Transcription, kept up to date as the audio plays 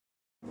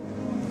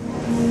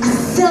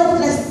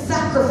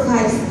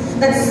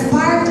that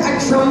sparked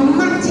a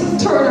dramatic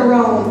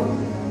turnaround.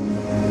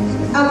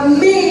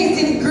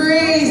 Amazing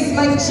grace,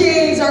 my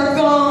chains are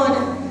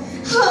gone.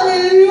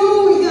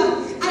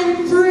 Hallelujah,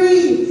 I'm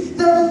free.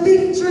 The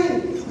victory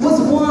was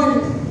won.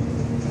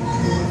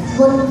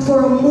 But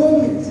for a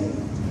moment,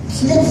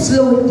 let's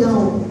slow it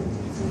down.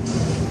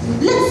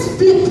 Let's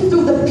flip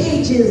through the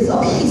pages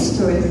of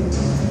history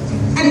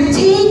and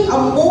take a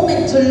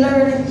moment to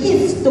learn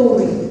his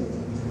story.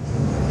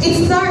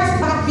 It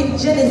starts back in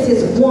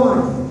Genesis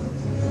 1.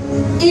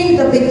 In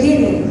the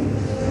beginning,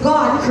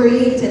 God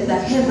created the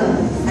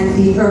heaven and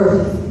the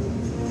earth.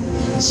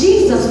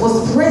 Jesus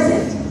was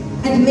present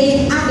and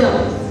made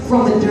Adam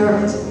from the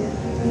dirt.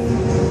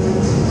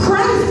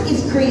 Christ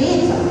is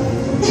creator.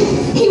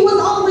 He was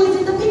always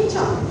in the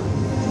picture.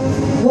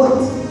 What?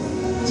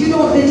 You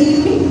don't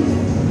believe me?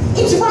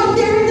 It's right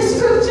there in the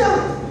scripture.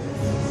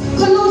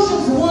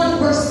 Colossians 1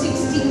 verse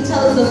 16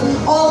 tells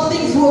us all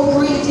things were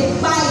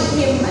created by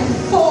him and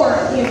for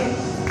him.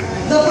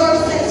 The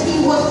verse says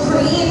he was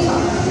creator,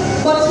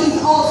 but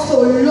he's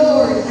also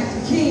Lord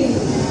and King.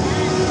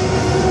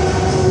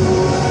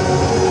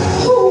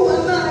 Who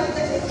am I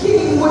that the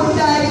King would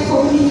die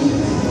for me?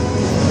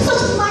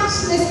 Such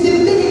matchless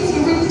divinity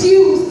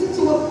reduced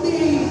to a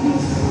baby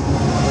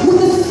with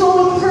the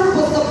sole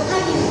purpose of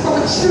hanging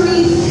from a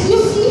tree. You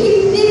see, he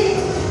did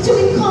it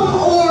to become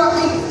our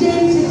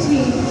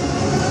identity.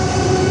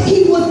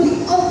 He was the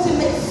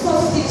ultimate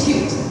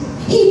substitute.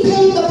 He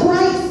paid the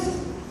price.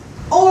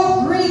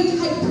 Our great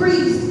high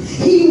priest,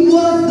 he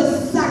was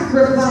the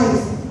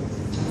sacrifice.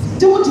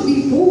 Don't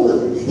be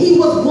fooled. He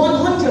was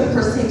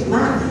 100%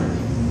 man.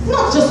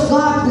 Not just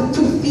God with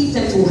 2 feet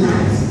and 2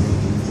 hands.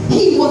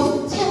 He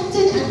was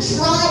tempted and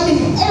tried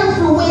in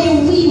every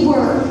way we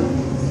were.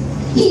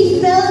 He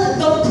felt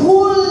the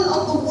pull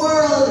of the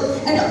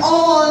world and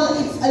all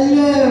its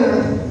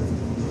allure.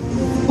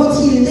 But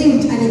he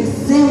lived an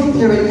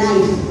exemplary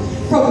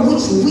life from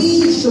which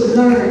we should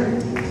learn.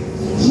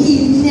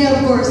 He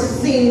never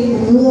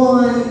sinned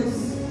once.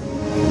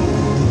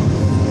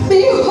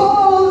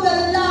 Behold the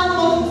Lamb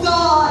of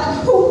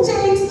God who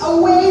takes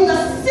away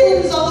the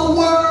sins of the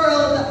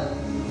world.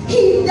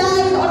 He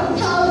died on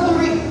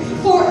Calvary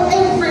for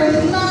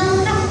every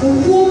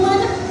man,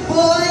 woman,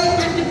 boy,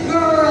 and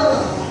girl.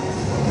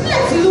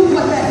 Let's look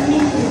what that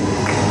means.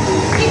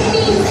 It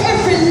means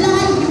every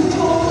lie you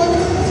told,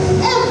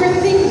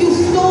 everything you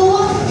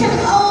stole can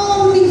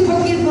all be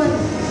forgiven.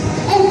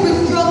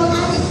 Every drug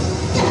addict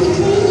can be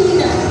clean.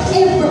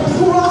 Every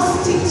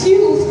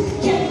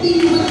prostitute can be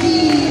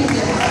redeemed.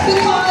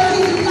 Because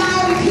his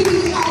life he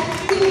has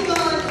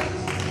given.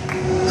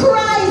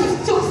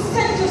 Christ took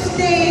center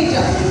stage,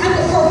 and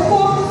the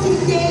performance he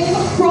gave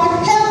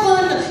brought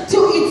heaven to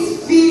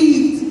its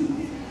feet.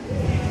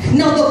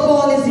 Now the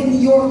ball is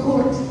in your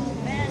court.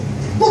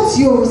 What's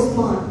your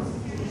response?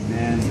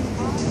 Amen.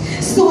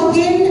 So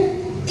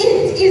again,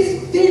 it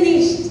is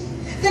finished.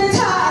 The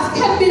task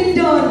has been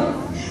done.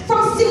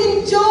 From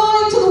singing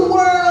joy to the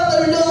world,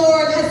 the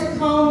Lord has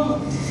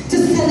come to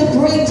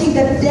celebrating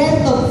the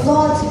death of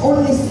God's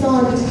only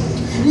Son.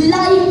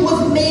 Life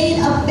was made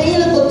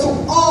available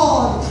to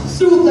all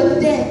through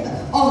the death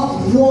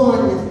of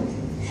one.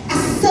 A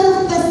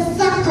selfless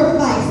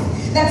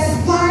sacrifice that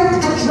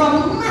sparked a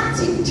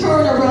dramatic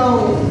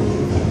turnaround.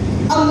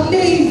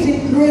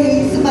 Amazing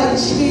grace, my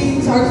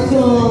chains are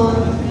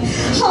gone.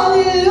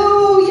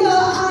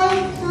 Hallelujah,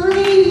 I'm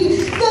free.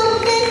 The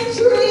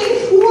victory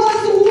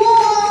was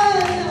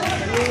won.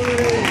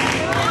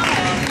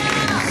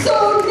 So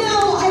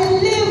now I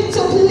live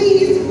to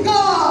please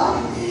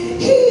God.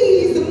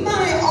 He's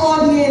my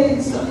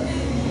audience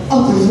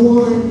of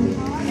one.